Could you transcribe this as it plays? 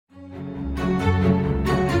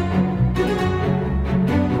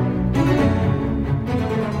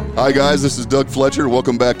Hi, guys. This is Doug Fletcher.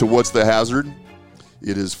 Welcome back to What's the Hazard?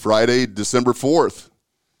 It is Friday, December 4th.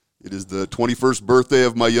 It is the 21st birthday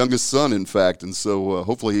of my youngest son, in fact, and so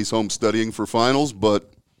hopefully he's home studying for finals,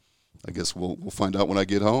 but I guess we'll find out when I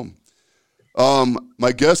get home.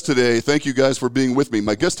 My guests today, thank you guys for being with me.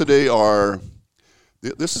 My guests today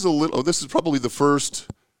this is probably the first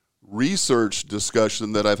research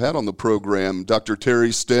discussion that I've had on the program. Dr.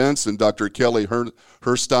 Terry Stentz and Dr. Kelly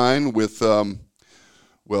Herstein with,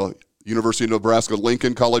 University of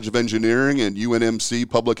Nebraska-Lincoln College of Engineering and UNMC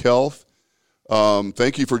Public Health.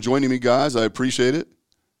 Thank you for joining me, guys. I appreciate it.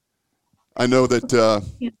 I know that,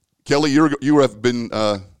 Kelly,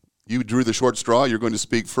 you drew the short straw. You're going to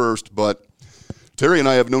speak first, but Terry and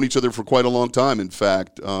I have known each other for quite a long time, in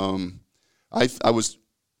fact. I was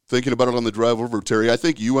thinking about it on the drive over, Terry. I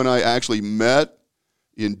think you and I actually met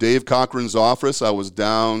in Dave Cochran's office. I was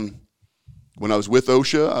down, when I was with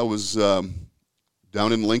OSHA, I was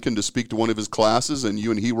down in Lincoln to speak to one of his classes, and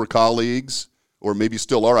you and he were colleagues, or maybe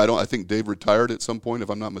still are. I think Dave retired at some point, if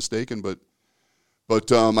I'm not mistaken, but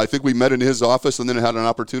I think we met in his office and then had an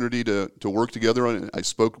opportunity to work together on it. I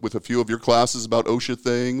spoke with a few of your classes about OSHA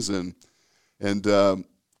things, and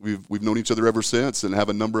we've known each other ever since and have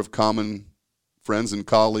a number of common friends and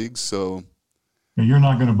colleagues. So you're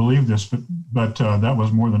not going to believe this, but that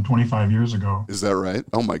was more than 25 years ago. Is that right?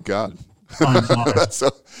 Oh my God.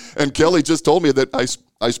 And Kelly just told me that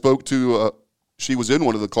I spoke to, she was in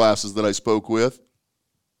one of the classes that I spoke with,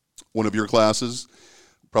 one of your classes,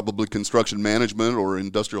 probably construction management or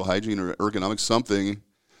industrial hygiene or ergonomics, something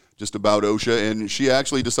just about OSHA. And she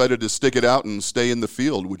actually decided to stick it out and stay in the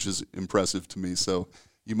field, which is impressive to me. So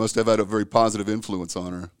you must have had a very positive influence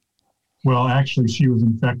on her. Well, actually, she was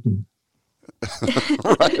infected.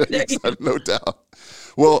 Right, no doubt.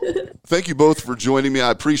 Well, thank you both for joining me.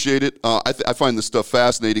 I appreciate it. I find this stuff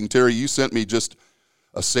fascinating. Terry, you sent me just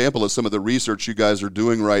a sample of some of the research you guys are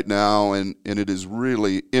doing right now, and it is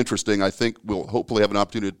really interesting. I think we'll hopefully have an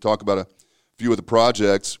opportunity to talk about a few of the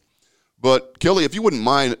projects. But, Kelly, if you wouldn't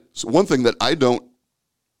mind, one thing that I don't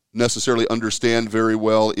necessarily understand very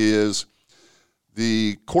well is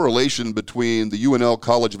the correlation between the UNL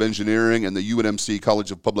College of Engineering and the UNMC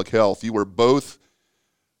College of Public Health. You were both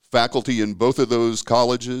faculty in both of those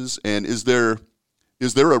colleges, and is there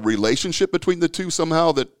a relationship between the two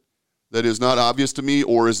somehow that is not obvious to me,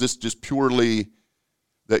 or is this just purely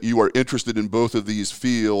that you are interested in both of these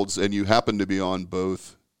fields and you happen to be on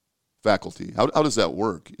both faculty? How does that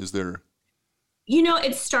work? Is there...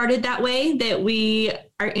 It started that way, that we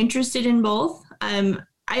are interested in both.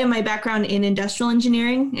 I have my background in industrial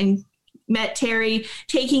engineering and met Terry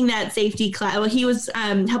taking that safety class. Well, he was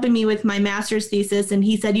helping me with my master's thesis, and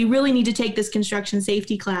he said, you really need to take this construction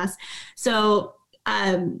safety class. So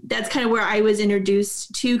that's kind of where I was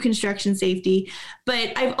introduced to construction safety.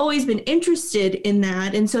 But I've always been interested in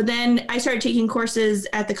that. And so then I started taking courses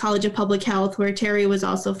at the College of Public Health, where Terry was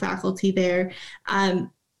also faculty there.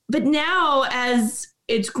 But now, as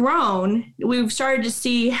it's grown, we've started to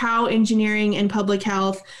see how engineering and public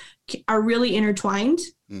health are really intertwined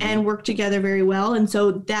and work together very well. And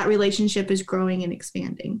so that relationship is growing and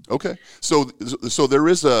expanding. Okay. So there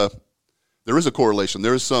is a correlation.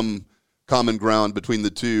 There is some common ground between the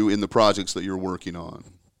two in the projects that you're working on.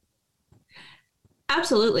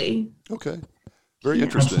 Absolutely. Okay. Very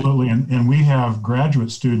interesting. Absolutely. And we have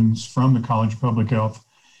graduate students from the College of Public Health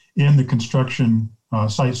in the construction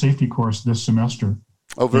site safety course this semester.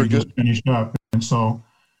 Oh, very good. Just finished up. And so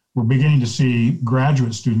we're beginning to see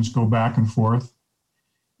graduate students go back and forth.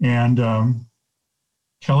 And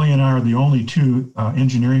Kelly and I are the only two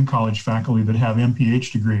engineering college faculty that have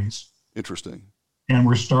MPH degrees. Interesting. And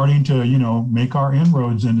we're starting to, make our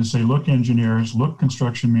inroads into say, look, engineers, look,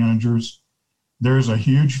 construction managers, there's a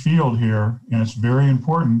huge field here, and it's very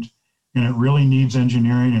important, and it really needs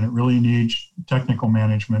engineering, and it really needs technical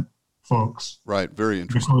management folks. Right, very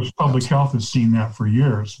interesting. Because public health has seen that for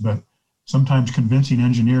years, but sometimes convincing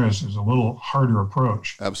engineers is a little harder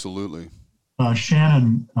approach. Absolutely.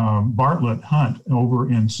 Shannon Bartlett Hunt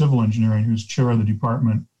over in civil engineering, who's chair of the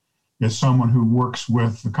department, is someone who works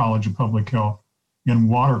with the College of Public Health in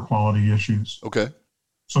water quality issues. Okay.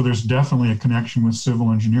 So there's definitely a connection with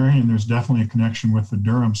civil engineering, and there's definitely a connection with the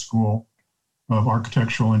Durham School of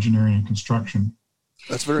Architectural Engineering and Construction.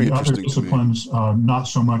 That's very interesting. Other disciplines, not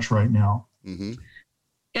so much right now. Mm-hmm.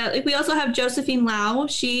 Yeah, we also have Josephine Lau.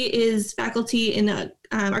 She is faculty in the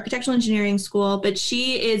architectural engineering school, but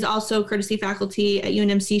she is also courtesy faculty at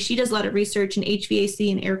UNMC. She does a lot of research in HVAC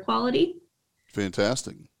and air quality.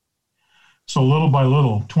 Fantastic. So little by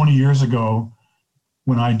little, 20 years ago,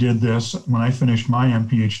 when I did this, when I finished my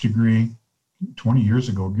MPH degree, 20 years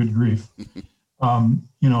ago, good grief,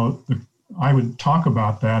 I would talk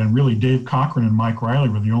about that, and really Dave Cochran and Mike Riley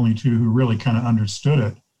were the only two who really kind of understood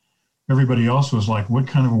it. Everybody else was like, what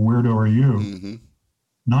kind of a weirdo are you? Mm-hmm.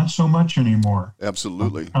 Not so much anymore.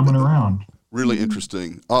 Absolutely. Coming around. Really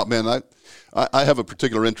interesting. Oh, man, I have a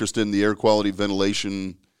particular interest in the air quality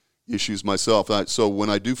ventilation issues myself. So when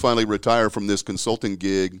I do finally retire from this consulting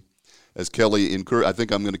gig, as Kelly encouraged, I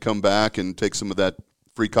think I'm going to come back and take some of that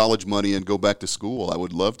free college money and go back to school. I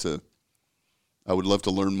would love to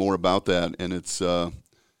learn more about that. And it's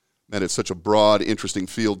such a broad, interesting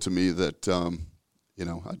field to me that,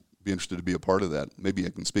 I'd be interested to be a part of that. Maybe I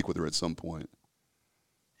can speak with her at some point.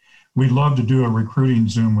 We'd love to do a recruiting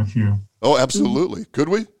Zoom with you. Oh, absolutely. Could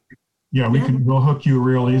we? Yeah, we'll hook you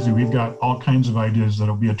real easy. We've got all kinds of ideas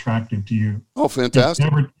that'll be attractive to you. Oh, fantastic.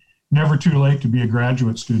 It's never too late to be a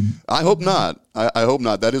graduate student. I hope not. I hope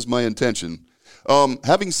not. That is my intention.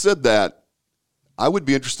 Having said that, I would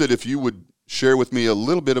be interested if you would share with me a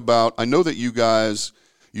little bit about, I know that you guys,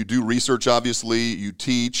 you do research, obviously, you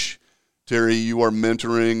teach. Terry, you are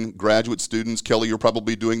mentoring graduate students. Kelly, you're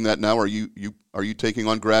probably doing that now. Are you taking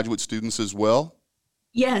on graduate students as well?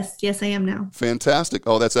 Yes, I am now. Fantastic.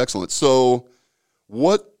 Oh, that's excellent. So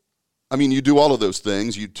you do all of those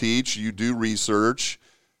things. You teach, you do research,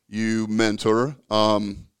 you mentor.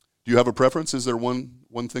 Do you have a preference? Is there one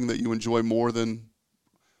thing that you enjoy more than,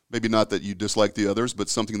 maybe not that you dislike the others, but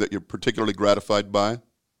something that you're particularly gratified by?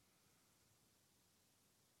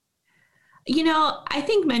 I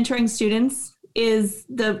think mentoring students is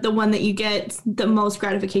the one that you get the most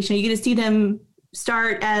gratification. You get to see them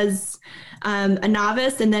start as a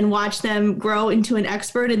novice and then watch them grow into an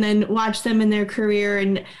expert and then watch them in their career.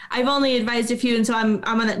 And I've only advised a few, and so I'm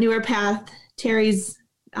on that newer path. Terry's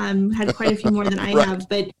had quite a few more than I Right. have,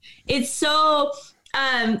 but it's so,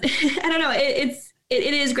 I don't know, it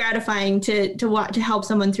is gratifying to help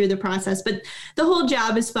someone through the process, but the whole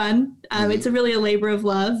job is fun. It's really a labor of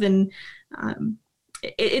love, and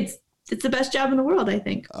it's the best job in the world, I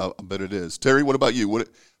think. I bet it is. Terry, what about you?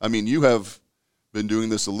 You have been doing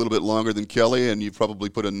this a little bit longer than Kelly, and you've probably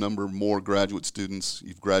put a number more graduate students.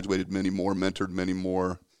 You've graduated many more, mentored many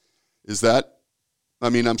more. Is that,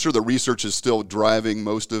 I'm sure the research is still driving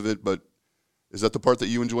most of it, but is that the part that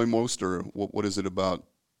you enjoy most, or what is it about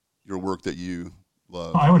your work that you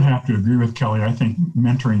love? I would have to agree with Kelly. I think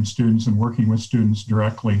mentoring students and working with students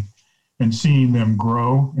directly and seeing them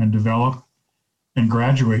grow and develop and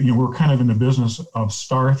graduate, we're kind of in the business of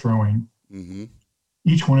star throwing. Mm-hmm.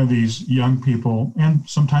 Each one of these young people, and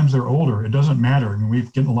sometimes they're older, it doesn't matter.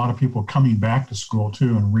 We've getting a lot of people coming back to school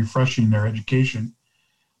too and refreshing their education.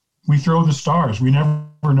 We throw the stars. We never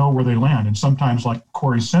know where they land. And sometimes, like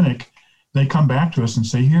Corey Sinek, they come back to us and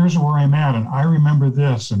say, here's where I'm at, and I remember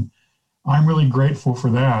this, and I'm really grateful for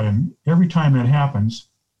that. And every time that happens,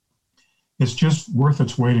 it's just worth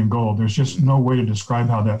its weight in gold. There's just no way to describe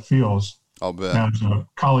how that feels. I'll bet. As a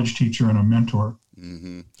college teacher and a mentor.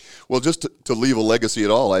 Mm-hmm. Well, just to leave a legacy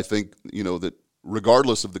at all, I think, that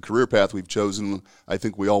regardless of the career path we've chosen, I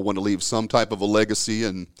think we all want to leave some type of a legacy.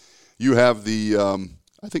 And you have the,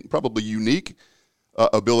 I think, probably unique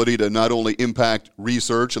ability to not only impact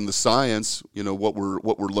research and the science, what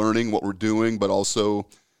we're learning, what we're doing, but also,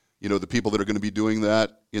 the people that are going to be doing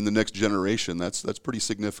that in the next generation. That's pretty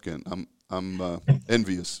significant. I'm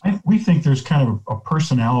envious. We think there's kind of a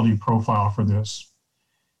personality profile for this.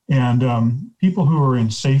 And people who are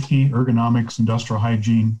in safety, ergonomics, industrial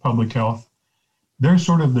hygiene, public health, they're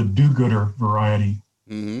sort of the do-gooder variety.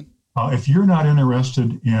 Mm-hmm. If you're not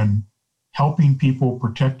interested in helping people,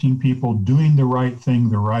 protecting people, doing the right thing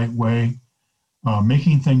the right way,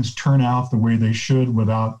 making things turn out the way they should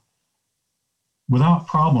without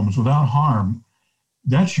problems, without harm,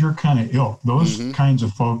 that's your kind of ilk. Those kinds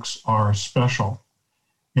of folks are special.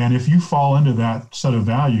 And if you fall into that set of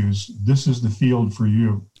values, this is the field for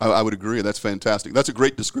you. I would agree. That's fantastic. That's a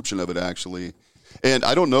great description of it, actually. And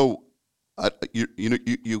I don't know,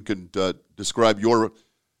 you could describe your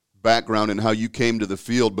background and how you came to the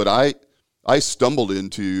field, but I stumbled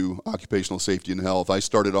into occupational safety and health. I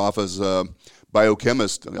started off as a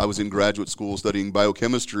biochemist. I was in graduate school studying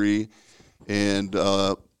biochemistry, and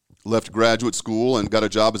left graduate school and got a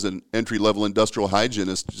job as an entry-level industrial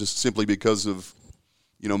hygienist just simply because of,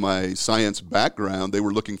 my science background. They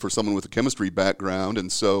were looking for someone with a chemistry background,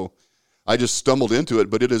 and so I just stumbled into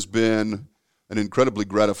it, but it has been an incredibly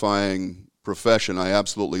gratifying profession. I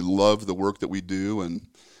absolutely love the work that we do, and,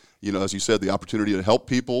 as you said, the opportunity to help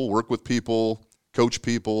people, work with people, coach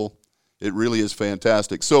people, it really is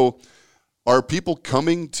fantastic. So are people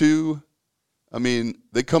coming to,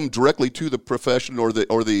 they come directly to the profession or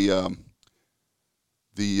the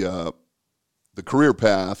career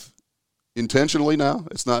path intentionally now?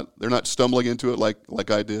 They're not stumbling into it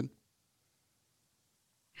like I did.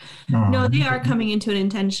 No, they are coming into it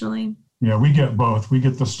intentionally. Yeah, we get both. We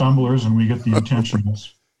get the stumblers and we get the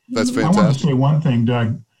intentionals. That's fantastic. I want to say one thing,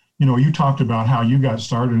 Doug. You talked about how you got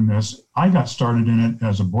started in this. I got started in it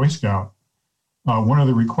as a Boy Scout. One of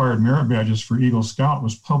the required merit badges for Eagle Scout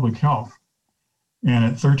was public health. And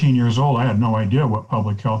at 13 years old, I had no idea what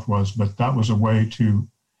public health was, but that was a way to,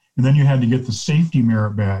 and then you had to get the safety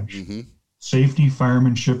merit badge, safety,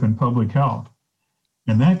 firemanship, and public health.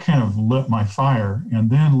 And that kind of lit my fire.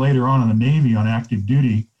 And then later on in the Navy on active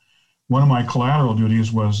duty, one of my collateral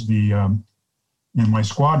duties was in my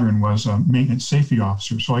squadron was a maintenance safety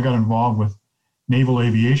officer. So I got involved with naval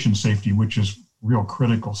aviation safety, which is real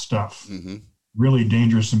critical stuff, really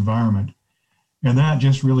dangerous environment. And that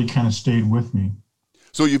just really kind of stayed with me.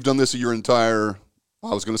 So you've done this your entire, I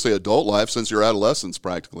was going to say adult life, since your adolescence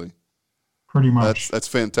practically. Pretty much. That's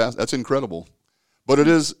fantastic. That's incredible. But it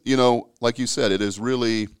is, like you said, it is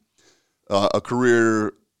really a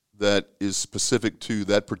career that is specific to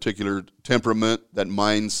that particular temperament, that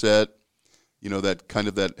mindset, that kind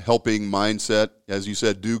of that helping mindset, as you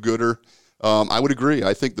said, do-gooder. I would agree.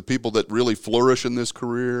 I think the people that really flourish in this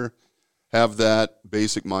career have that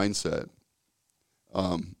basic mindset.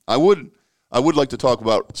 I would like to talk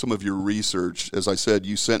about some of your research. As I said,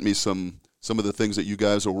 you sent me some of the things that you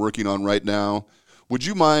guys are working on right now. Would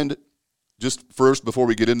you mind, just first, before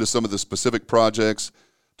we get into some of the specific projects,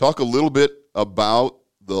 talk a little bit about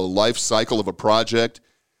the life cycle of a project?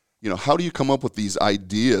 How do you come up with these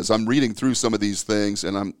ideas? I'm reading through some of these things,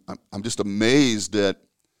 and I'm just amazed at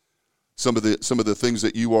some of the things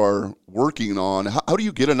that you are working on. How do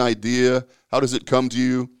you get an idea? How does it come to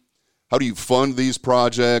you? How do you fund these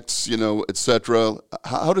projects, et cetera?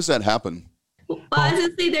 How does that happen? Well, I was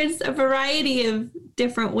going to say there's a variety of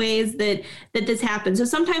different ways that this happens. So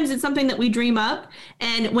sometimes it's something that we dream up.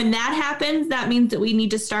 And when that happens, that means that we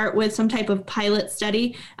need to start with some type of pilot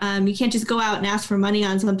study. You can't just go out and ask for money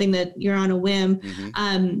on something that you're on a whim.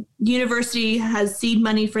 University has seed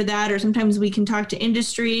money for that, or sometimes we can talk to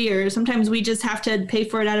industry, or sometimes we just have to pay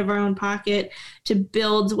for it out of our own pocket to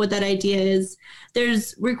build what that idea is.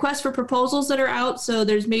 There's requests for proposals that are out. So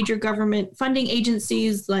there's major government funding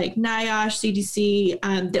agencies like NIOSH,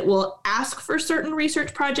 CDC, that will ask for certain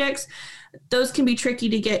research projects. Those can be tricky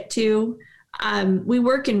to get to. We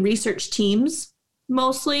work in research teams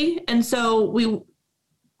mostly. And so we'll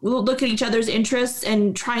look at each other's interests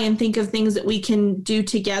and try and think of things that we can do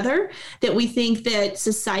together that we think that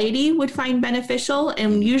society would find beneficial.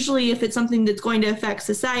 And usually if it's something that's going to affect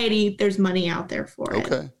society, there's money out there for it.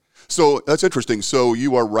 Okay. So that's interesting. So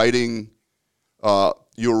you are writing,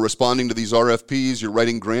 you're responding to these RFPs, you're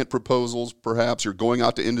writing grant proposals, perhaps you're going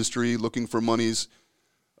out to industry looking for monies,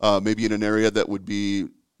 maybe in an area that would be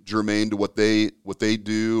germane to what they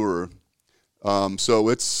do, or so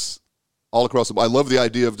it's all across I love the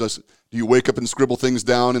idea of just, do you wake up and scribble things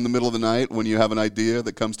down in the middle of the night when you have an idea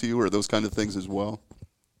that comes to you, or those kind of things as well?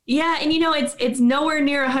 Yeah, and it's nowhere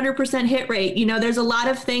near 100% hit rate. There's a lot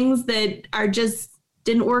of things that are just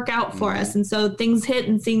didn't work out for us. And so things hit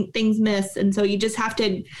and things miss. And so you just have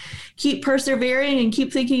to keep persevering and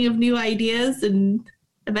keep thinking of new ideas, and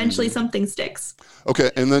eventually something sticks. Okay.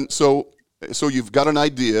 And then, so you've got an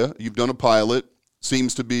idea, you've done a pilot,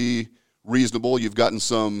 seems to be reasonable. You've gotten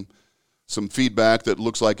some feedback that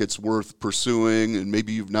looks like it's worth pursuing, and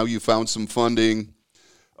maybe you've found some funding.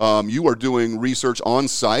 You are doing research on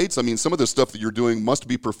sites. I mean, some of the stuff that you're doing must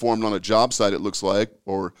be performed on a job site, it looks like,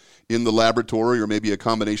 or in the laboratory, or maybe a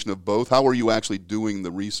combination of both. How are you actually doing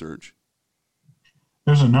the research?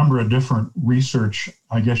 There's a number of different research,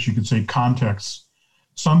 I guess you could say, contexts.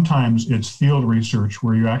 Sometimes it's field research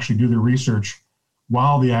where you actually do the research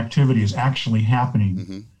while the activity is actually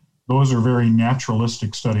happening. Those are very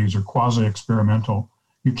naturalistic studies or quasi-experimental.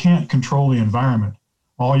 You can't control the environment.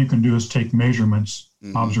 All you can do is take measurements,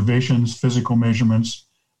 observations, physical measurements,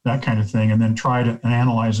 that kind of thing, and then try to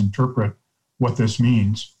analyze, interpret what this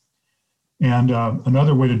means. And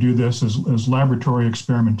another way to do this is laboratory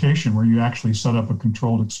experimentation, where you actually set up a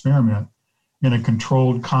controlled experiment in a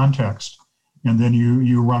controlled context, and then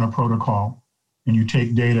you run a protocol, and you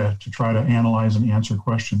take data to try to analyze and answer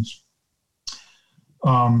questions.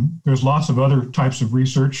 There's lots of other types of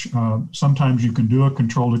research. Sometimes you can do a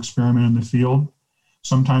controlled experiment in the field.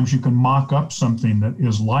 Sometimes you can mock up something that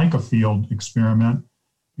is like a field experiment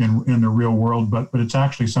in the real world, but it's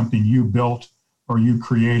actually something you built or you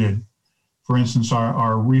created. For instance,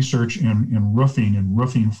 our research in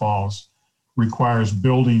roofing falls requires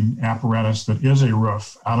building apparatus that is a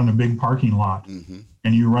roof out in a big parking lot.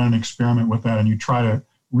 And you run an experiment with that, and you try to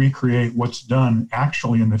recreate what's done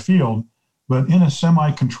actually in the field, but in a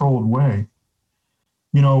semi-controlled way.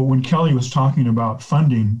 You know, when Kelly was talking about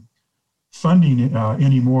funding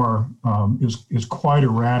anymore is quite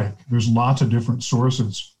erratic. There's lots of different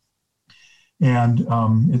sources. And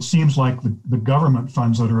it seems like the government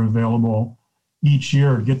funds that are available each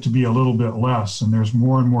year get to be a little bit less, and there's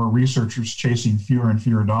more and more researchers chasing fewer and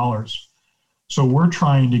fewer dollars. So we're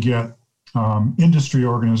trying to get industry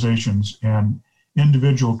organizations and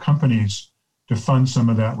individual companies to fund some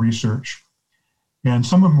of that research. And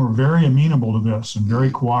some of them are very amenable to this and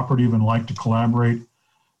very cooperative and like to collaborate.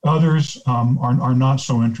 Others are not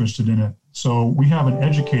so interested in it. So we have an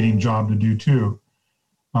educating job to do too.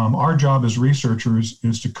 Our job as researchers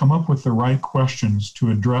is to come up with the right questions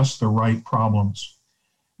to address the right problems.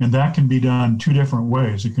 And that can be done two different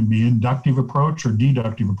ways. It can be inductive approach or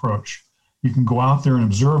deductive approach. You can go out there and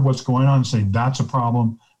observe what's going on and say, that's a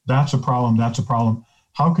problem, that's a problem, that's a problem.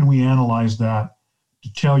 How can we analyze that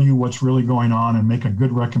to tell you what's really going on and make a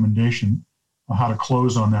good recommendation on how to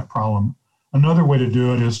close on that problem? Another way to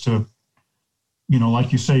do it is to, you know,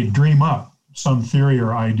 like you say, dream up some theory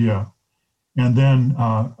or idea, and then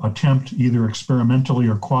attempt either experimentally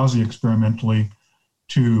or quasi-experimentally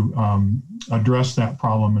to address that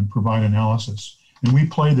problem and provide analysis. And we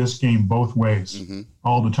play this game both ways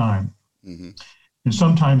all the time. And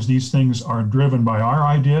sometimes these things are driven by our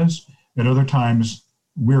ideas. At other times,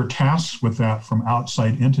 we're tasked with that from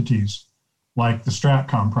outside entities, like the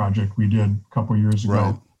STRATCOM project we did a couple of years ago.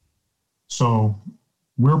 Right. So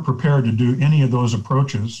we're prepared to do any of those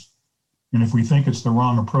approaches. And if we think it's the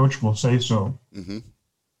wrong approach, we'll say so.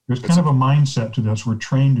 There's kind of a mindset to this. We're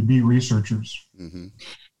trained to be researchers.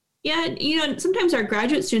 Yeah, you know, sometimes our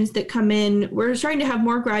graduate students that come in, we're starting to have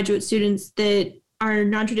more graduate students that are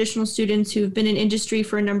non-traditional students who've been in industry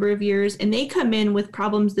for a number of years, and they come in with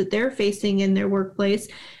problems that they're facing in their workplace,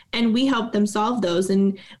 and we help them solve those.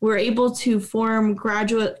 And we're able to form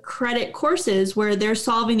graduate credit courses where they're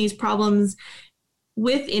solving these problems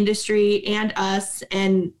with industry and us,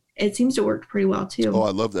 and it seems to work pretty well too. Oh,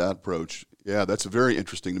 I love that approach. Yeah, that's very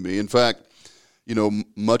interesting to me. In fact, you know,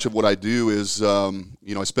 much of what I do is,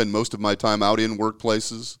 you know, I spend most of my time out in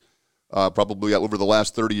workplaces. Probably over the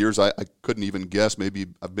last 30 years, I couldn't even guess. Maybe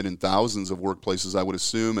I've been in thousands of workplaces, I would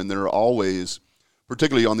assume, and there are always,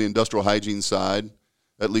 particularly on the industrial hygiene side,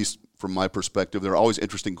 at least from my perspective, there are always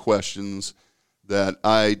interesting questions that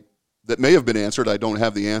may have been answered. I don't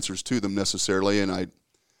have the answers to them necessarily, and I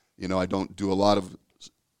don't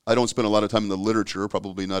spend a lot of time in the literature,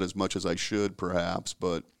 probably not as much as I should, perhaps,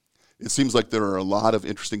 but it seems like there are a lot of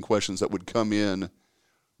interesting questions that would come in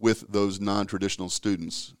with those non-traditional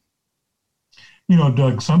students. You know,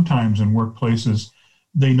 Doug, sometimes in workplaces,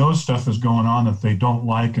 they know stuff is going on that they don't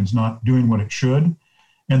like and is not doing what it should,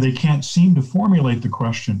 and they can't seem to formulate the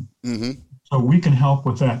question. So we can help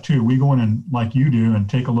with that too. We go in and, like you do, and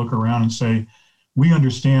take a look around and say, we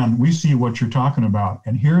understand, we see what you're talking about,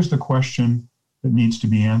 and here's the question that needs to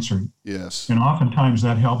be answered. Yes. And oftentimes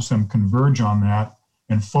that helps them converge on that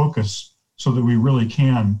and focus so that we really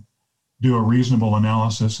can do a reasonable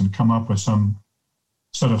analysis and come up with some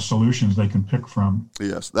set of solutions they can pick from.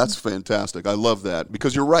 Yes, that's fantastic. I love that,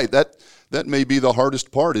 because you're right. That may be the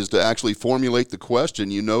hardest part, is to actually formulate the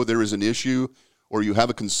question. You know, there is an issue, or you have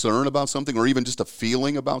a concern about something, or even just a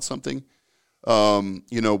feeling about something. You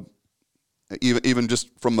know, even just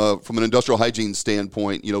from an industrial hygiene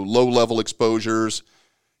standpoint, you know, low-level exposures,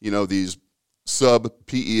 you know, these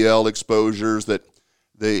sub-PEL exposures that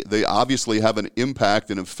they obviously have an impact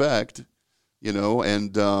and effect, you know,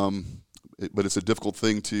 and but it's a difficult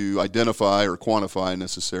thing to identify or quantify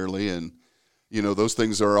necessarily, and you know, those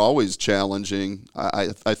things are always challenging.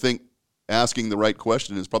 I think asking the right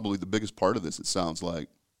question is probably the biggest part of this, it sounds like.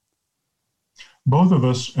 Both of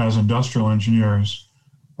us as industrial engineers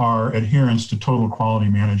are adherents to total quality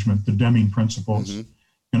management, the Deming principles.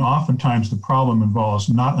 And oftentimes the problem involves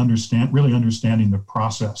not really understanding the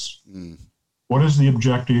process. What is the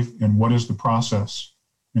objective and what is the process?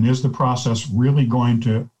 And is the process really going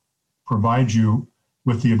to provide you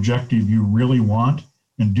with the objective you really want?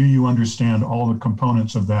 And do you understand all the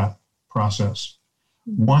components of that process?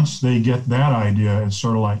 Once they get that idea, it's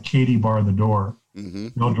sort of like Katie bar the door.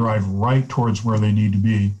 They'll drive right towards where they need to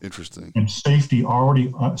be. Interesting. And safety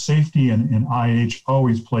and IH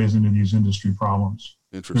always plays into these industry problems.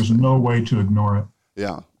 Interesting. There's no way to ignore it.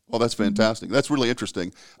 Yeah. Well, that's fantastic. That's really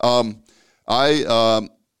interesting. I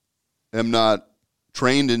am not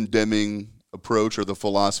trained in Deming approach or the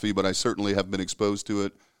philosophy, but I certainly have been exposed to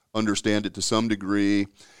it, understand it to some degree.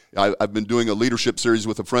 I've been doing a leadership series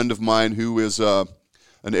with a friend of mine who is an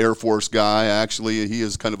Air Force guy. Actually, he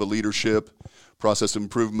is kind of a leadership process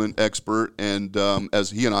improvement expert, and as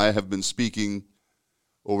he and I have been speaking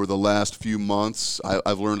over the last few months,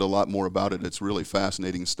 I've learned a lot more about it. It's really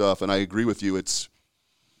fascinating stuff, and I agree with you. It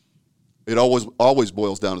always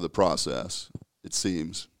boils down to the process, it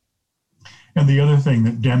seems. And the other thing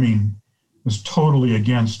that Deming is totally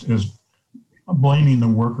against is blaming the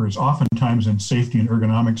workers. Oftentimes in safety and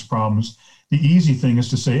ergonomics problems, the easy thing is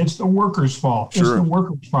to say it's the workers' fault. Sure. It's the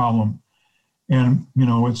workers' problem. And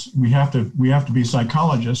we have to be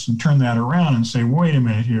psychologists and turn that around and say, wait a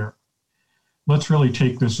minute here, let's really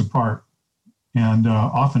take this apart. And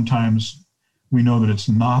oftentimes we know that it's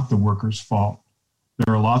not the workers' fault.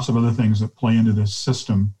 There are lots of other things that play into this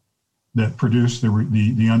system that produce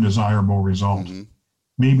the undesirable result. Mm-hmm.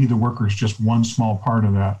 Maybe the worker is just one small part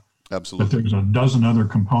of that. Absolutely. But there's a dozen other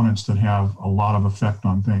components that have a lot of effect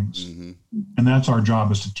on things. Mm-hmm. And that's our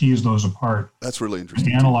job, is to tease those apart. That's really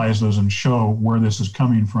interesting. Analyze those and show where this is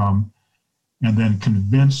coming from, and then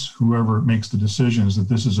convince whoever makes the decisions that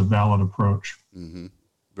this is a valid approach. Mm-hmm.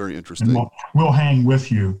 Very interesting. And we'll hang with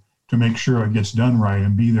you to make sure it gets done right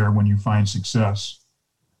and be there when you find success.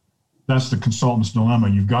 That's the consultant's dilemma.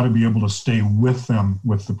 You've got to be able to stay with them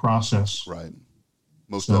with the process. Right.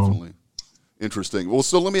 Most definitely. Interesting. Well,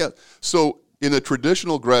 so in a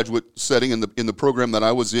traditional graduate setting, in the program that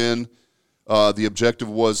I was in, the objective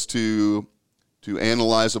was to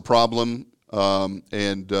analyze a problem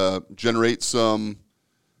and generate some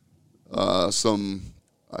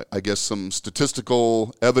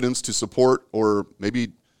statistical evidence to support or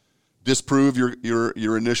maybe disprove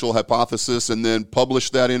your initial hypothesis, and then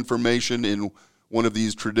publish that information in one of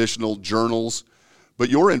these traditional journals. But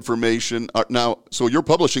your information so you're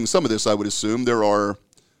publishing some of this, I would assume. There are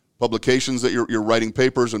publications that you're writing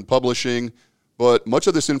papers and publishing, but much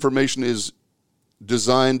of this information is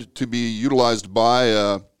designed to be utilized by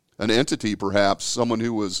an entity, perhaps, someone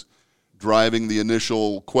who was driving the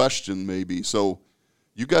initial question, maybe. So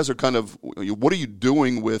you guys are what are you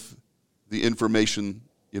doing with the information,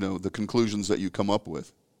 the conclusions that you come up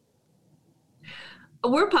with?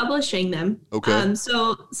 We're publishing them. Okay.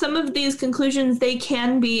 So some of these conclusions, they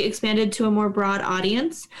can be expanded to a more broad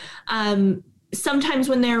audience. Sometimes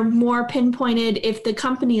when they're more pinpointed, if the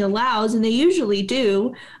company allows, and they usually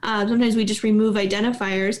do, sometimes we just remove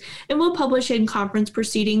identifiers and we'll publish in conference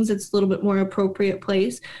proceedings. It's a little bit more appropriate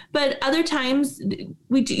place. But other times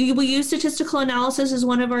we use statistical analysis as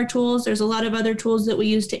one of our tools. There's a lot of other tools that we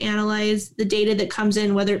use to analyze the data that comes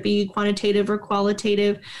in, whether it be quantitative or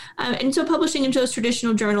qualitative. And so publishing into those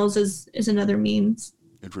traditional journals is another means.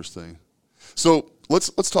 Interesting. So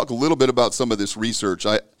let's talk a little bit about some of this research.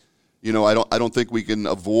 I don't think we can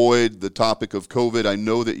avoid the topic of COVID. I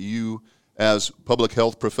know that you, as public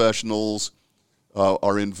health professionals,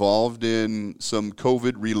 are involved in some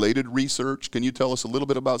COVID-related research. Can you tell us a little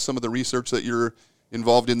bit about some of the research that you're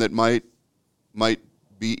involved in that might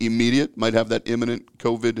be immediate, might have that imminent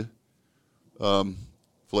COVID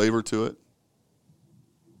flavor to it?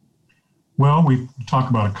 Well, we talk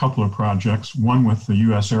about a couple of projects, one with the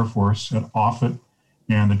U.S. Air Force at Offutt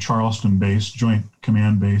and the Charleston base, Joint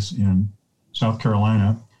Command Base in South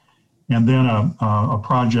Carolina, and then a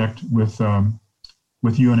project with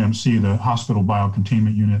UNMC, the Hospital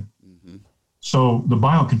Biocontainment Unit. Mm-hmm. So the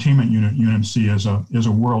Biocontainment Unit, UNMC, is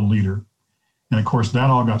a world leader. And of course, that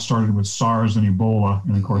all got started with SARS and Ebola,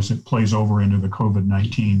 and of course, it plays over into the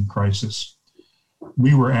COVID-19 crisis.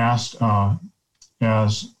 We were asked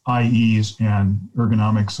as IEs and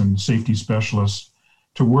ergonomics and safety specialists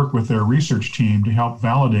to work with their research team to help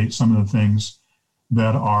validate some of the things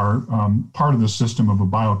that are part of the system of a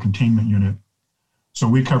biocontainment unit. So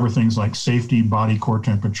we cover things like safety, body core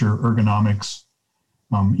temperature, ergonomics,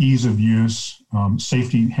 ease of use,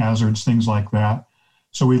 safety hazards, things like that.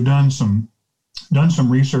 So we've done some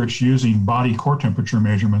research using body core temperature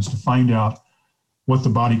measurements to find out what the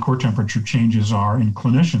body core temperature changes are in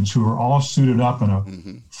clinicians who are all suited up in a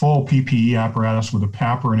full PPE apparatus with a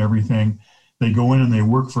PAPR and everything. They go in and they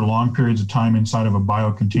work for long periods of time inside of a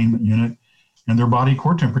biocontainment unit, and their body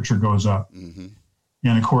core temperature goes up. Mm-hmm.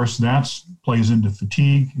 And of course, that plays into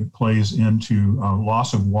fatigue. It plays into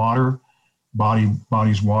loss of water,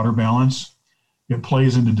 body's water balance. It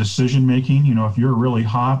plays into decision making. If you're really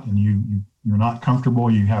hot and you're not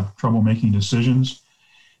comfortable, you have trouble making decisions.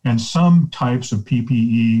 And some types of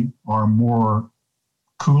PPE are more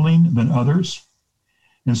cooling than others.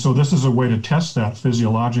 And so this is a way to test that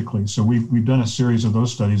physiologically. So we've done a series of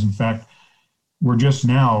those studies. In fact, we're just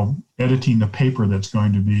now editing the paper that's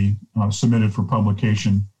going to be submitted for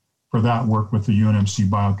publication for that work with the UNMC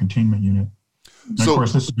Biocontainment Unit. And of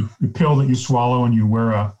course, this is a pill that you swallow, and you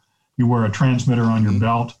wear a transmitter on your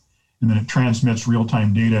belt, and then it transmits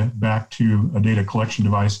real-time data back to a data collection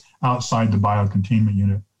device outside the biocontainment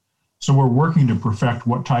unit. So we're working to perfect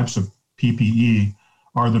what types of PPE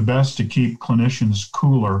are the best to keep clinicians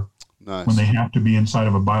cooler when they have to be inside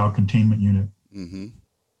of a biocontainment unit. Mm-hmm.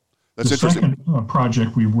 That's the interesting. Second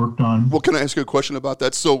project we worked on. Well, can I ask you a question about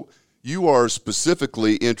that? So you are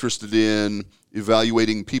specifically interested in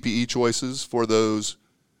evaluating PPE choices for those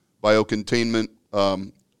biocontainment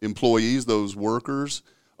employees, those workers.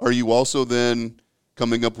 Are you also then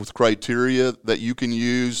coming up with criteria that you can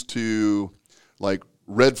use to, like,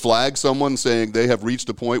 red flag someone saying they have reached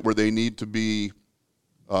a point where they need to be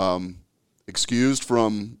excused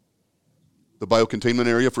from the biocontainment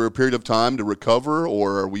area for a period of time to recover,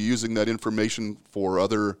 or are we using that information for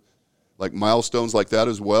other, like, milestones like that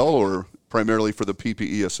as well, or primarily for the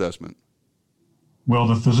PPE assessment? Well,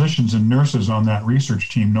 the physicians and nurses on that research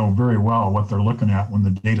team know very well what they're looking at when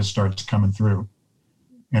the data starts coming through.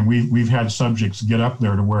 And we've had subjects get up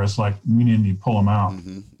there to where it's like, we need to pull them out.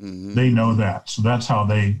 Mm-hmm, mm-hmm. They know that. So that's how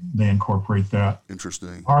they incorporate that.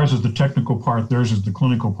 Interesting. Ours is the technical part, theirs is the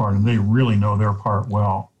clinical part, and they really know their part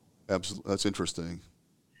well. Absolutely. That's interesting.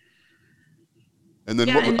 And then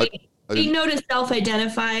they know to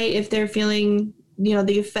self-identify if they're feeling,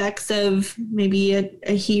 the effects of maybe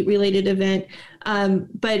a heat-related event.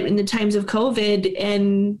 But in the times of COVID,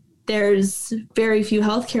 and there's very few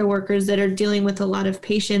healthcare workers that are dealing with a lot of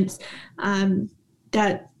patients,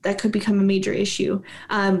 that could become a major issue.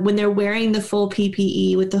 When they're wearing the full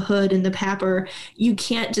PPE with the hood and the PAPR, you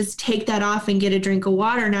can't just take that off and get a drink of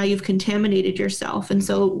water. Now you've contaminated yourself. And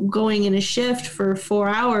so going in a shift for 4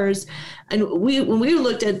 hours, and when we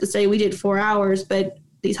looked at the study, we did 4 hours, but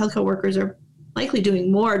these healthcare workers are likely doing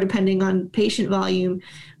more depending on patient volume.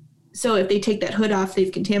 So if they take that hood off, they've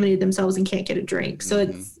contaminated themselves and can't get a drink. So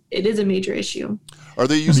it is a major issue. Are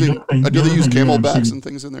they using, do they use Camelbacks and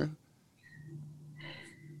things in there?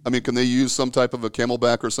 I mean, can they use some type of a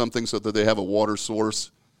Camelback or something so that they have a water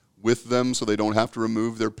source with them so they don't have to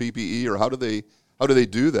remove their PPE? Or how do they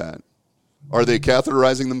do that? Are they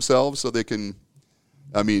catheterizing themselves so they can,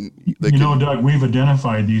 Doug, we've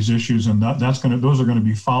identified these issues, and those are going to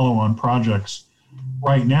be follow-on projects.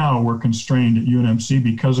 Right now, we're constrained at UNMC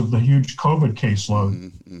because of the huge COVID caseload.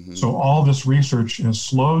 Mm-hmm, mm-hmm. So all this research has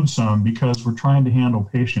slowed some because we're trying to handle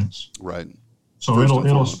patients. Right. So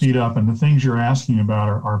it'll speed up. And the things you're asking about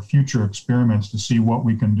are future experiments to see what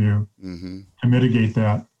we can do to mitigate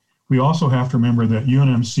that. We also have to remember that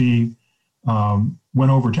UNMC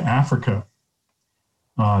went over to Africa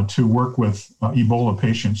to work with Ebola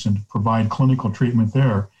patients and to provide clinical treatment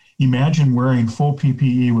there. Imagine wearing full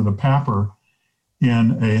PPE with a PAPR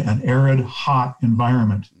in an arid, hot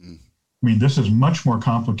environment. I mean, this is much more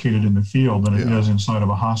complicated in the field than it is inside of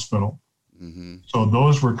a hospital. Mm-hmm. So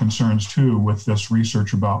those were concerns too with this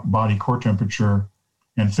research about body core temperature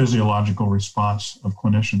and physiological response of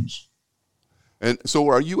clinicians. And so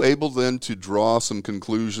are you able then to draw some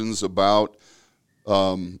conclusions about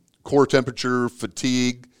core temperature,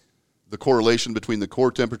 fatigue, the correlation between the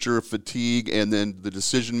core temperature, fatigue, and then the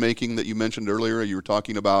decision-making that you mentioned earlier? You were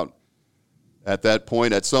talking about at that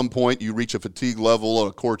point, at some point, you reach a fatigue level,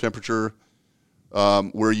 a core temperature,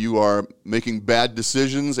 where you are making bad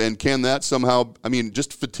decisions. And can that somehow,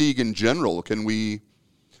 just fatigue in general, can we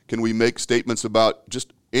make statements about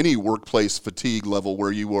just any workplace fatigue level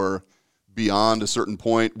where you are beyond a certain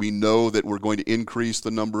point? We know that we're going to increase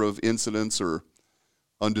the number of incidents or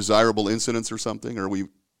undesirable incidents or something? Or are we at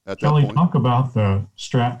that Kelly, point? Talk about the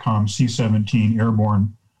STRATCOM C-17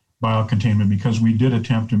 airborne biocontainment, because we did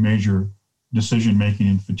attempt to measure decision-making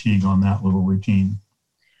and fatigue on that little routine.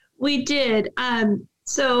 We did.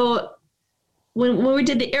 So when we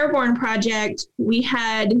did the airborne project, we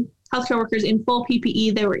had healthcare workers in full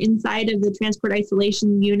PPE that were inside of the transport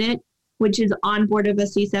isolation unit, which is on board of a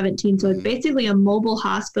C-17. So it's basically a mobile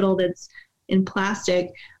hospital that's in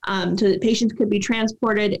plastic, so that patients could be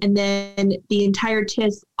transported, and then the entire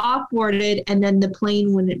TIS off-boarded, and then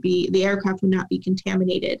the aircraft would not be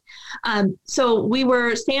contaminated. So we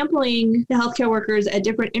were sampling the healthcare workers at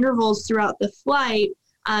different intervals throughout the flight,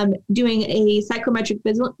 doing a psychometric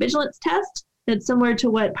vigilance test that's similar to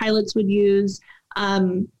what pilots would use.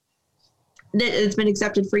 It's been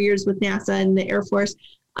accepted for years with NASA and the Air Force.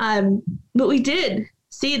 But we did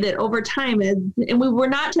see that over time, and we were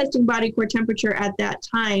not testing body core temperature at that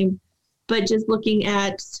time, but just looking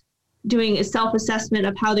at doing a self-assessment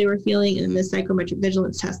of how they were feeling in the psychometric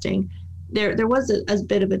vigilance testing, there was a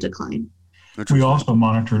bit of a decline. We also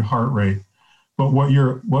monitored heart rate. But what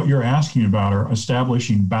you're asking about are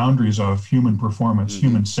establishing boundaries of human performance,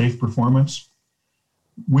 human safe performance.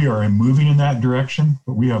 we are moving in that direction,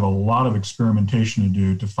 but we have a lot of experimentation to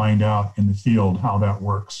do to find out in the field how that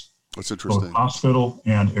works. That's interesting. Both hospital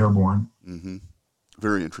and airborne. Mm-hmm.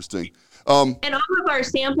 Very interesting. And all of our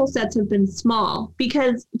sample sets have been small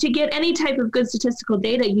because to get any type of good statistical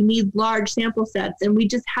data, you need large sample sets, and we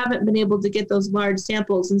just haven't been able to get those large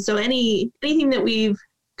samples. And so anything that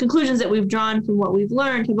conclusions that we've drawn from what we've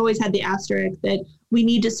learned have always had the asterisk that we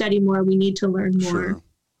need to study more, we need to learn more. Sure.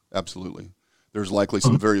 Absolutely. There's likely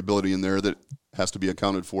some variability in there that has to be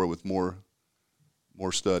accounted for with more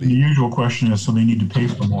study. The usual question is, so they need to pay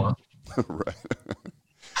for more. Right.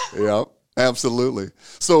 Yeah, absolutely.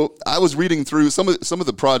 So I was reading through some of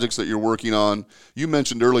the projects that you're working on. You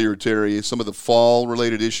mentioned earlier, Terry, some of the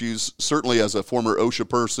fall-related issues. Certainly as a former OSHA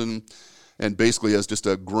person and basically as just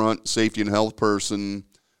a grunt safety and health person,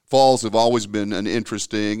 falls have always been an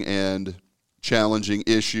interesting and challenging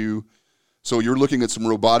issue. So you're looking at some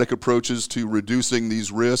robotic approaches to reducing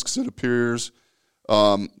these risks, it appears.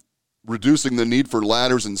 Reducing the need for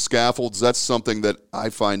ladders and scaffolds, that's something that I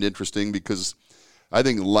find interesting because I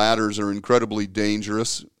think ladders are incredibly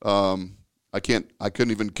dangerous. I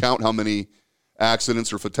couldn't even count how many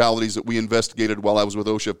accidents or fatalities that we investigated while I was with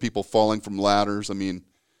OSHA, people falling from ladders. I mean,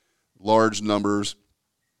 large numbers.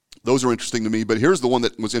 Those are interesting to me, but here's the one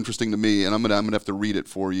that was interesting to me, and I'm gonna have to read it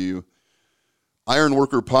for you.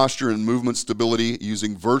 Ironworker posture and movement stability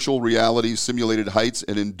using virtual reality simulated heights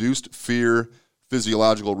and induced fear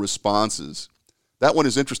physiological responses. That one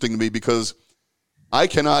is interesting to me because I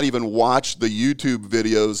cannot even watch the YouTube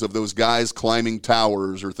videos of those guys climbing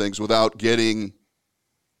towers or things without getting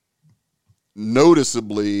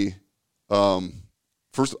noticeably,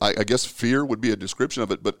 first, I guess fear would be a description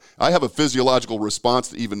of it, but I have a physiological response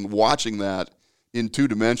to even watching that in 2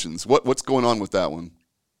 dimensions. What's going on with that one?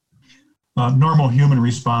 Normal human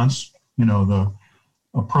response, the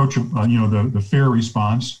approach of, the fear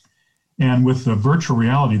response. And with the virtual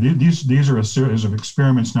reality, these are a series of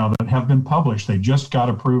experiments now that have been published. They just got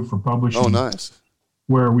approved for publishing. Oh, nice.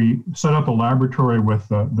 Where we set up a laboratory with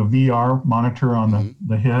the VR monitor on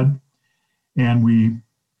the head, and we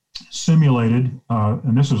simulated,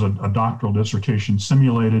 and this is a doctoral dissertation,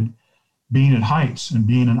 simulated being at heights and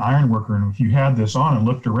being an iron worker. And if you had this on and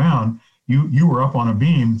looked around, you were up on a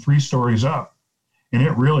beam 3 stories up. And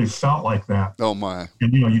it really felt like that. Oh, my.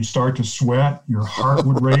 And, you'd start to sweat, your heart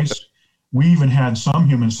would race. We even had some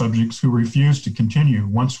human subjects who refused to continue.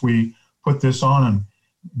 Once we put this on and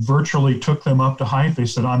virtually took them up to height, they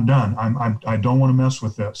said, I'm done. I don't want to mess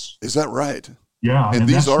with this. Is that right? Yeah. And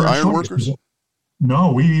these are iron workers?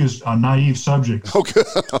 No, we used naive subjects. Okay.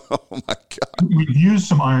 Oh, my God. We've used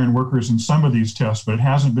some iron workers in some of these tests, but it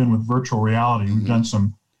hasn't been with virtual reality. We've done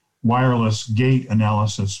some wireless gait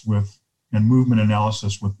analysis and movement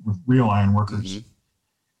analysis with real iron workers.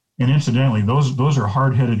 And incidentally, those are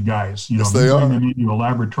hard-headed guys. Yes, if they you are. bring them into a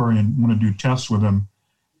laboratory and want to do tests with them,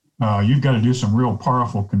 you've got to do some real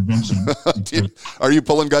powerful convincing. Are you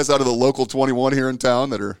pulling guys out of the local 21 here in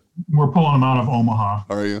town that are? We're pulling them out of Omaha.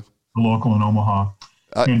 Are you? The local in Omaha.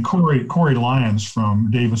 And Corey Lyons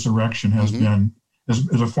from Davis Erection has been,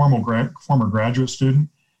 as a former graduate student,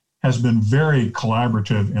 has been very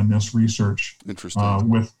collaborative in this research.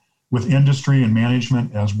 Interesting. With industry and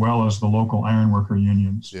management as well as the local ironworker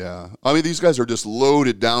unions. Yeah. I mean, these guys are just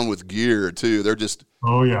loaded down with gear, too. They're just,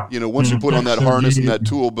 once you put on that harness and that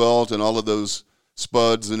tool belt and all of those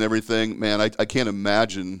spuds and everything, man, I can't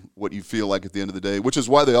imagine what you feel like at the end of the day, which is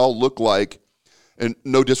why they all look like, and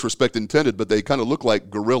no disrespect intended, but they kind of look like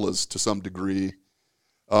gorillas to some degree.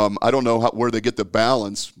 I don't know where they get the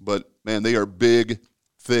balance, but, man, they are big,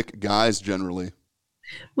 thick guys generally.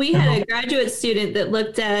 We had a graduate student that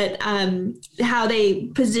looked at how they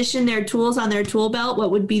position their tools on their tool belt,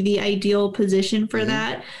 what would be the ideal position for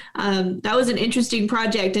that. That was an interesting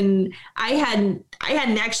project. And I hadn't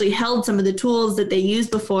actually held some of the tools that they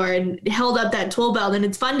used before and held up that tool belt. And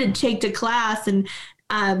it's fun to take to class and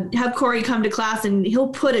have Corey come to class and he'll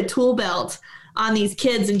put a tool belt on these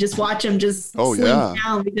kids and just watch them just sling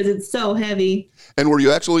down because it's so heavy. And were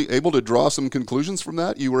you actually able to draw some conclusions from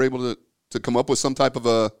that? You were able to come up with some type of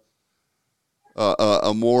a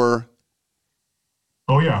more...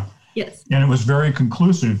 Oh, yeah. Yes. And it was very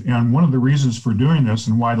conclusive. And one of the reasons for doing this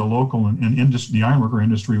and why the local and the ironworker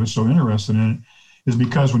industry was so interested in it is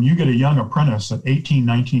because when you get a young apprentice at 18,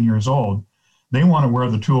 19 years old, they want to wear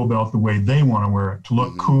the tool belt the way they want to wear it, to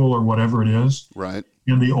look cool or whatever it is. Right.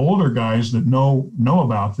 And the older guys that know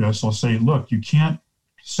about this will say, look, you can't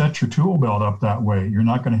set your tool belt up that way. You're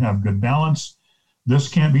not going to have good balance. This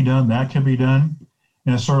can't be done, that can be done.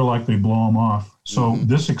 And it's sort of like they blow them off. So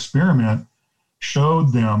this experiment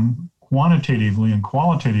showed them quantitatively and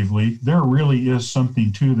qualitatively, there really is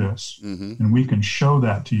something to this. And we can show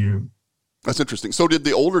that to you. That's interesting. So did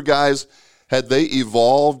the older guys, had they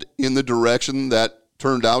evolved in the direction that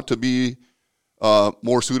turned out to be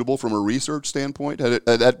more suitable from a research standpoint? Had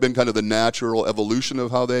that been kind of the natural evolution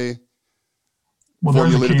of how they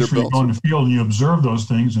formulated their belts? There's a case where you go in the field and you observe those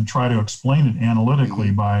things and try to explain it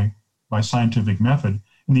analytically by scientific method.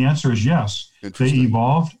 And the answer is yes. They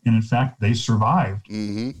evolved, and in fact, they survived.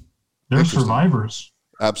 They're survivors.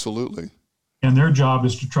 Absolutely. And their job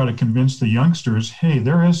is to try to convince the youngsters, hey,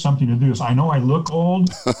 there is something to do this. I know I look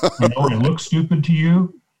old. I know I look stupid to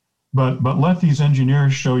you. But let these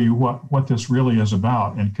engineers show you what this really is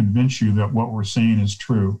about and convince you that what we're saying is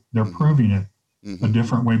true. They're proving it a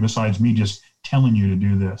different way besides me just telling you to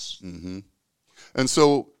do this. And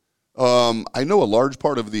so I know a large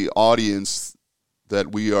part of the audience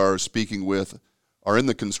that we are speaking with are in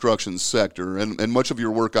the construction sector, and much of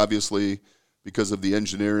your work, obviously, because of the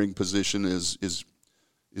engineering position, is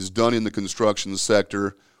done in the construction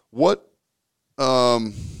sector. What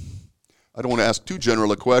I don't want to ask too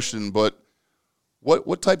general a question, but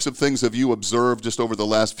what types of things have you observed just over the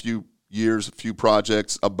last few years, few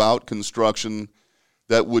projects about construction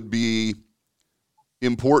that would be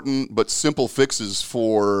important but simple fixes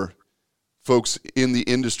for folks in the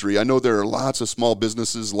industry? I know there are lots of small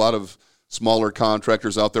businesses, a lot of smaller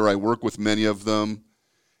contractors out there. I work with many of them,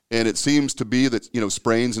 and it seems to be that,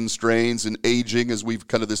 sprains and strains and aging, as we've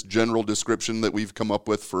kind of this general description that we've come up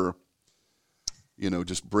with for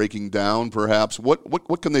just breaking down, perhaps.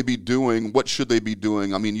 What can they be doing? What should they be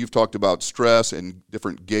doing? I mean, you've talked about stress and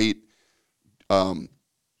different gait,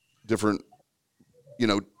 different,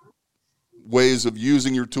 ways of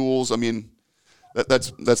using your tools. I mean,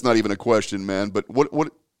 that's not even a question, man. But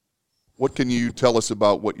what can you tell us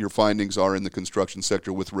about what your findings are in the construction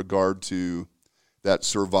sector with regard to that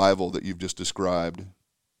survival that you've just described?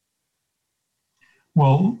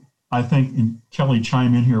 Well, I think, and Kelly,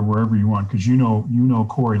 chime in here wherever you want, because you know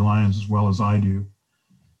Corey Lyons as well as I do.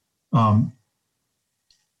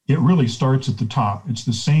 It really starts at the top. It's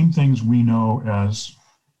the same things we know as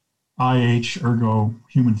IH, ergo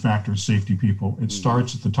human factors safety people. It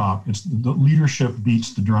starts at the top. It's the leadership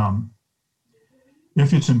beats the drum.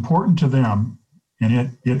 If it's important to them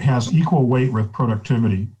and it has equal weight with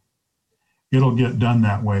productivity, it'll get done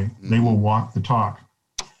that way. They will walk the talk.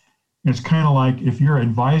 It's kind of like if you're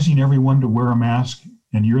advising everyone to wear a mask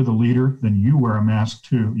and you're the leader, then you wear a mask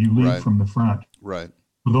too. You lead from the front. Right.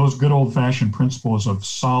 Those good old-fashioned principles of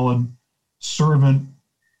solid servant,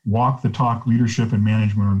 walk the talk leadership and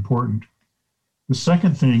management are important. The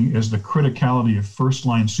second thing is the criticality of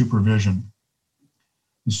first-line supervision.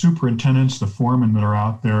 The superintendents, the foremen that are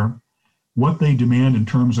out there, what they demand in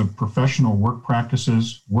terms of professional work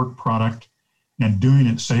practices, work product, and doing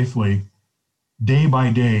it safely, day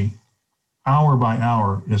by day, hour by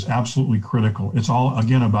hour, is absolutely critical. It's all,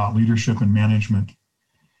 again, about leadership and management.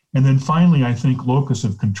 And then finally, I think locus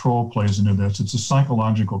of control plays into this. It's a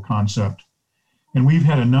psychological concept. And we've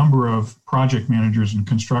had a number of project managers and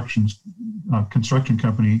construction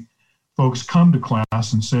company folks come to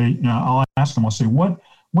class and say, I'll ask them, I'll say,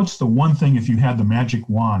 what's the one thing, if you had the magic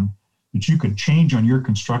wand, that you could change on your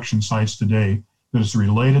construction sites today that is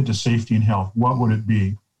related to safety and health? What would it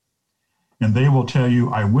be? And they will tell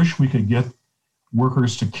you, I wish we could get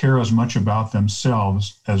workers to care as much about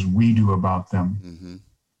themselves as we do about them.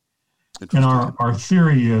 And our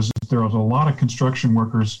theory is that there is a lot of construction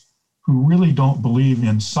workers who really don't believe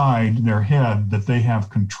inside their head that they have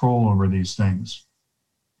control over these things.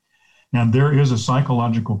 And there is a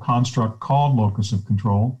psychological construct called locus of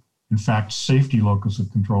control, in fact, safety locus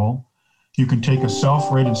of control. You can take a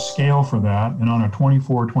self-rated scale for that, and on a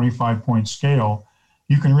 24 or 25-point scale,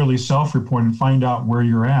 you can really self-report and find out where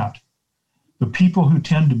you're at. The people who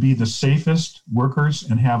tend to be the safest workers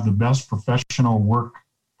and have the best professional work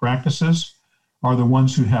practices are the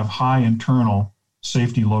ones who have high internal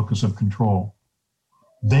safety locus of control.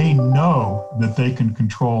 They know that they can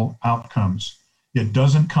control outcomes. It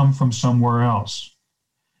doesn't come from somewhere else.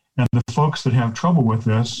 And the folks that have trouble with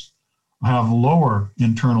this have lower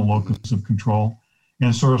internal locus of control.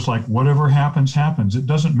 And sort of like, whatever happens, happens. It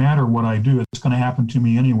doesn't matter what I do. It's going to happen to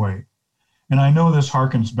me anyway. And I know this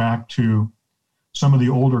harkens back to some of the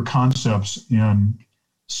older concepts in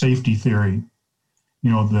safety theory,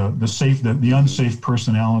 the unsafe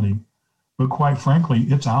personality. But quite frankly,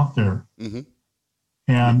 it's out there.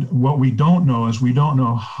 And what we don't know is we don't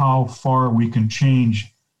know how far we can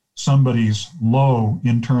change somebody's low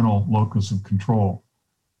internal locus of control.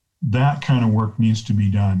 That kind of work needs to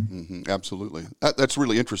be done. Absolutely. That's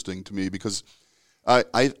really interesting to me because I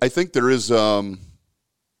think there is,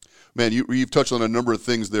 Man, you've touched on a number of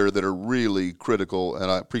things there that are really critical, and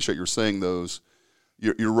I appreciate your saying those.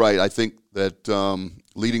 You're right. I think that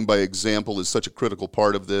leading by example is such a critical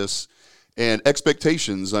part of this. And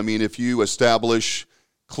expectations. I mean, if you establish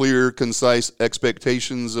clear, concise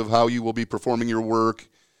expectations of how you will be performing your work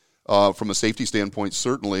from a safety standpoint,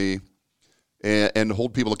 certainly, and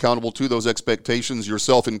hold people accountable to those expectations,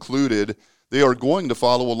 yourself included, they are going to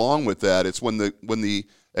follow along with that. It's when the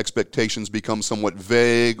expectations become somewhat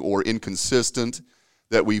vague or inconsistent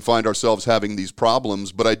that we find ourselves having these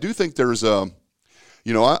problems. But I do think there's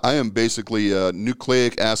I am basically a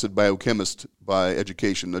nucleic acid biochemist by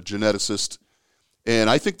education, a geneticist. And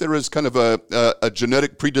I think there is kind of a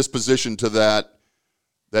genetic predisposition to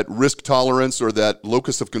that risk tolerance or that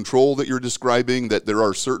locus of control that you're describing, that there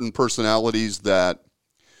are certain personalities that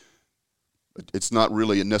it's not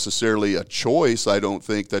really necessarily a choice. I don't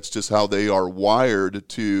think that's just how they are wired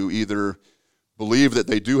to either believe that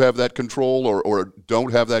they do have that control or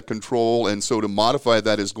don't have that control. And so to modify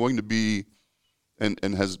that is going to be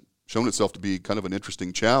and has shown itself to be kind of an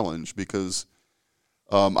interesting challenge because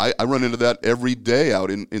I run into that every day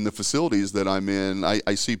out in the facilities that I'm in.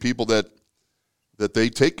 I see people that they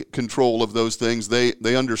take control of those things.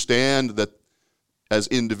 They understand that as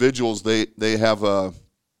individuals they have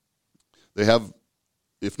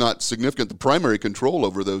if not significant the primary control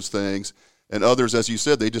over those things, and others, as you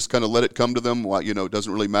said, they just kind of let it come to them. Well, it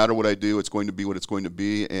doesn't really matter what I do, it's going to be what it's going to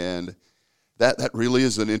be, and that really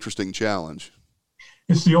is an interesting challenge.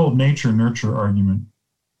 It's the old nature nurture argument.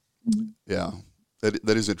 Yeah,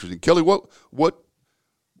 that is interesting. Kelly, what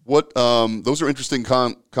those are interesting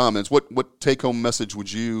comments. What take home message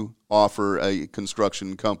would you offer a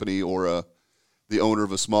construction company or the owner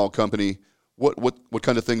of a small company? What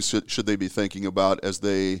kind of things should they be thinking about as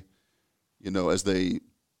they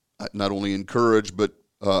not only encourage but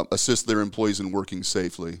assist their employees in working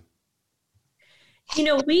safely?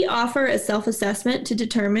 We offer a self-assessment to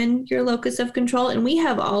determine your locus of control, and we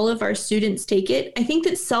have all of our students take it. I think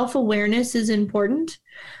that self-awareness is important.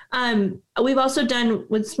 We've also done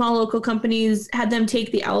with small local companies, had them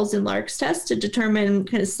take the Owls and Larks test to determine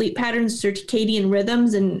kind of sleep patterns, circadian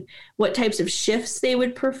rhythms, and what types of shifts they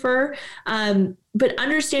would prefer. But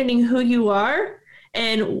understanding who you are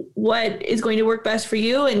and what is going to work best for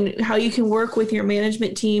you and how you can work with your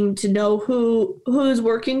management team to know who's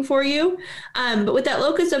working for you. But with that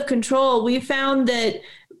locus of control, we found that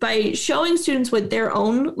by showing students what their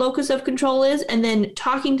own locus of control is and then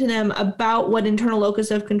talking to them about what internal locus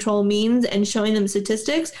of control means and showing them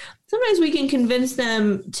statistics, sometimes we can convince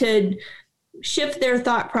them to shift their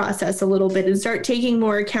thought process a little bit and start taking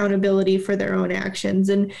more accountability for their own actions.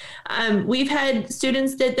 And we've had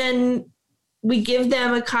students that then we give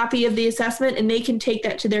them a copy of the assessment and they can take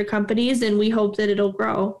that to their companies, and we hope that it'll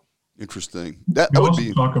grow. Interesting.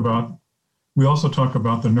 We also talk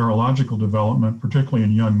about the neurological development, particularly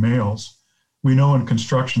in young males. We know in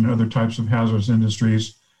construction and other types of hazardous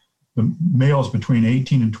industries, the males between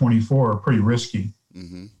 18 and 24 are pretty risky.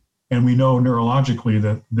 Mm-hmm. And we know neurologically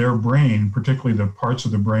that their brain, particularly the parts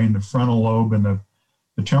of the brain, the frontal lobe and the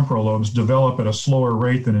temporal lobes, develop at a slower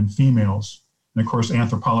rate than in females. And of course,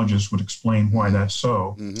 anthropologists would explain why that's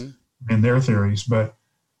so in their theories. But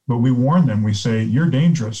we warn them, we say, you're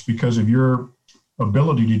dangerous because of your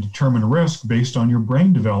ability to determine risk based on your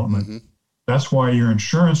brain development. Mm-hmm. That's why your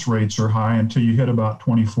insurance rates are high until you hit about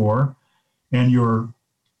 24. And your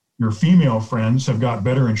female friends have got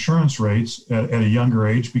better insurance rates at a younger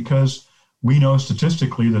age because we know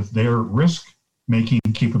statistically that their risk-making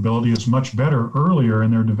capability is much better earlier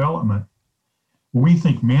in their development. We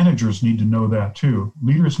think managers need to know that too.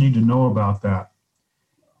 Leaders need to know about that.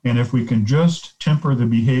 And if we can just temper the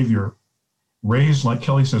behavior, raise, like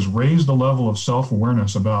Kelly says, raise the level of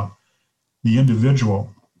self-awareness about the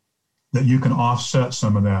individual, that you can offset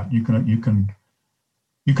some of that. You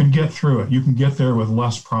can get through it. You can get there with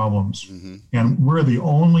less problems. Mm-hmm. And we're the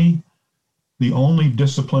only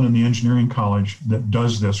discipline in the engineering college that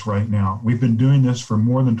does this right now. We've been doing this for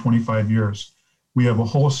more than 25 years. We have a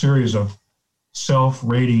whole series of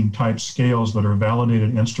self-rating type scales that are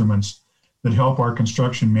validated instruments that help our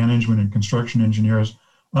construction management and construction engineers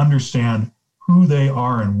understand who they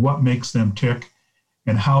are and what makes them tick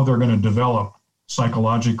and how they're going to develop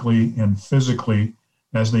psychologically and physically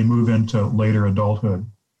as they move into later adulthood.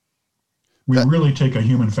 We really take a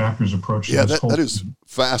human factors approach to this. That is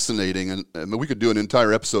fascinating. And I mean, we could do an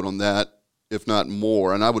entire episode on that, if not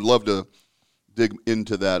more. And I would love to dig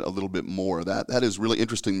into that a little bit more. That is really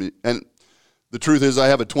interesting. And the truth is I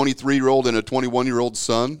have a 23-year-old and a 21-year-old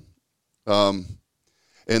son. And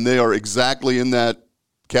they are exactly in that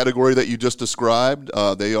category that you just described.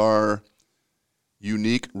 They are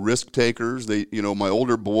unique risk takers. My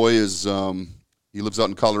older boy is, he lives out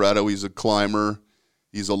in Colorado. He's a climber.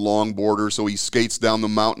 He's a longboarder, so he skates down the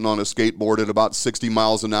mountain on a skateboard at about 60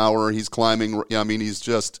 miles an hour. He's climbing. I mean,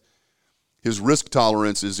 his risk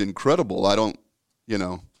tolerance is incredible.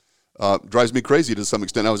 Drives me crazy to some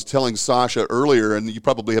extent. I was telling Sasha earlier, and you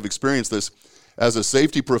probably have experienced this, as a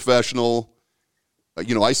safety professional,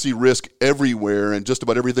 I see risk everywhere, and just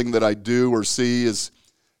about everything that I do or see is,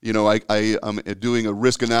 I am doing a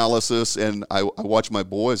risk analysis, and I watch my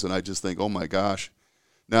boys, and I just think, oh my gosh.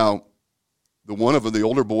 Now, the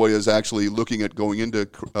older boy is actually looking at going into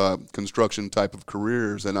construction type of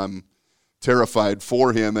careers, and I'm terrified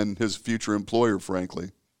for him and his future employer,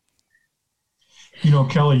 frankly.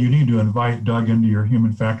 Kelly, you need to invite Doug into your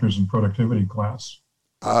human factors and productivity class.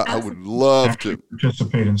 I would love to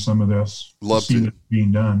participate in some of this. Love see to. it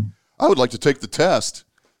being done. I would like to take the test.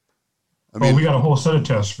 We got a whole set of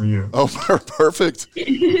tests for you. Oh, perfect.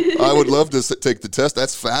 I would love to take the test.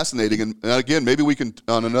 That's fascinating. And again, maybe we can,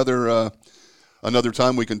 on another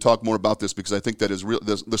time, we can talk more about this, because I think that is real.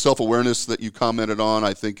 The self-awareness that you commented on,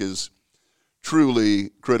 I think, is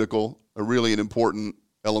truly critical, really an important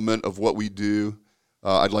element of what we do.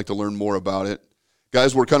 I'd like to learn more about it.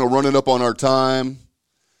 Guys, we're kind of running up on our time.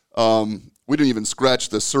 We didn't even scratch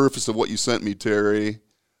the surface of what you sent me, Terry.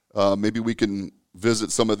 Maybe we can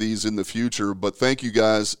visit some of these in the future. But thank you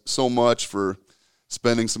guys so much for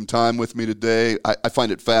spending some time with me today. I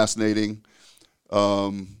find it fascinating.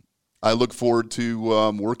 I look forward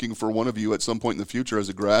to working for one of you at some point in the future as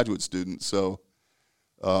a graduate student. So,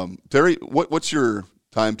 Terry, what's your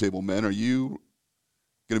timetable, man? Are you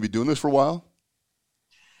going to be doing this for a while?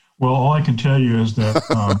 Well, all I can tell you is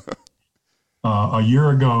that a year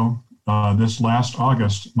ago, this last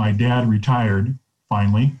August, my dad retired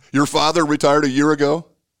finally. Your father retired a year ago?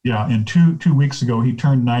 Yeah, and two weeks ago, he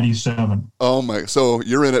turned 97. Oh, my. So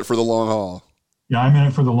you're in it for the long haul. Yeah, I'm in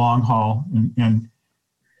it for the long haul. And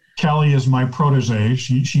Kelly is my protege.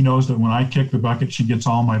 She knows that when I kick the bucket, she gets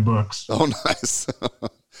all my books. Oh, nice.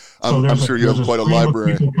 I'm sure you have quite a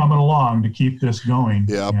library. People coming along to keep this going.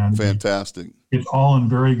 Yeah, and fantastic. It's all in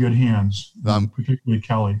very good hands, particularly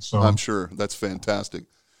Kelly. So I'm sure that's fantastic.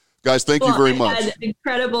 Guys, thank you very much. I had an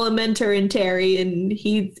incredible mentor in Terry, and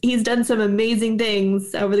he's done some amazing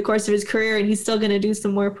things over the course of his career, and he's still going to do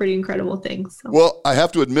some more pretty incredible things. So. Well, I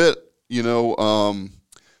have to admit,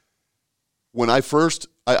 when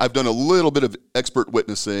I've done a little bit of expert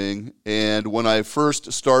witnessing, and when I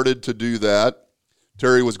first started to do that,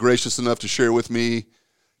 Terry was gracious enough to share with me,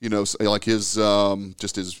 like his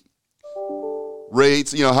his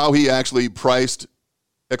rates, how he actually priced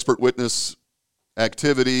expert witness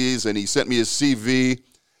activities, and he sent me his CV.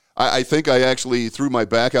 I think I actually threw my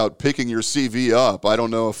back out picking your CV up. I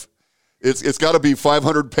don't know if it's got to be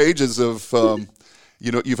 500 pages of,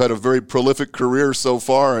 you've had a very prolific career so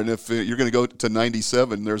far, and if you're going to go to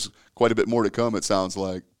 97, there's quite a bit more to come, it sounds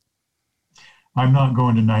like. I'm not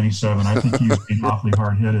going to 97. I think he's being awfully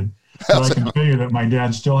hard-headed. But I can tell you that my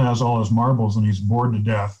dad still has all his marbles, and he's bored to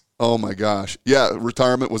death. Oh, my gosh. Yeah,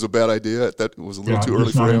 retirement was a bad idea. That was a little too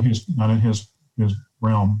early for him. Not in his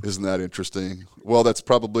realm. Isn't that interesting? Well, that's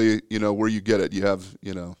probably, where you get it. You have,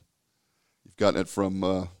 you've gotten it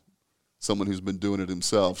from someone who's been doing it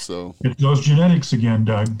himself. So it's those genetics again,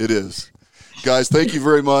 Doug. It is. Guys, thank you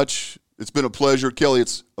very much. It's been a pleasure. Kelly,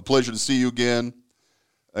 it's a pleasure to see you again.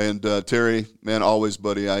 And Terry, man, always,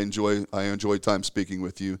 buddy. I enjoy time speaking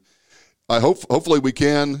with you. Hopefully we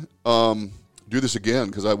can do this again,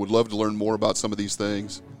 because I would love to learn more about some of these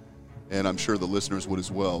things, and I'm sure the listeners would as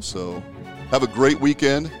well. So have a great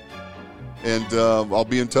weekend, and I'll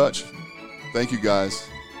be in touch. Thank you, guys.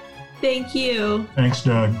 Thank you. Thanks,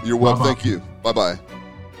 Doug. You're welcome. Bye-bye. Thank you. Bye-bye.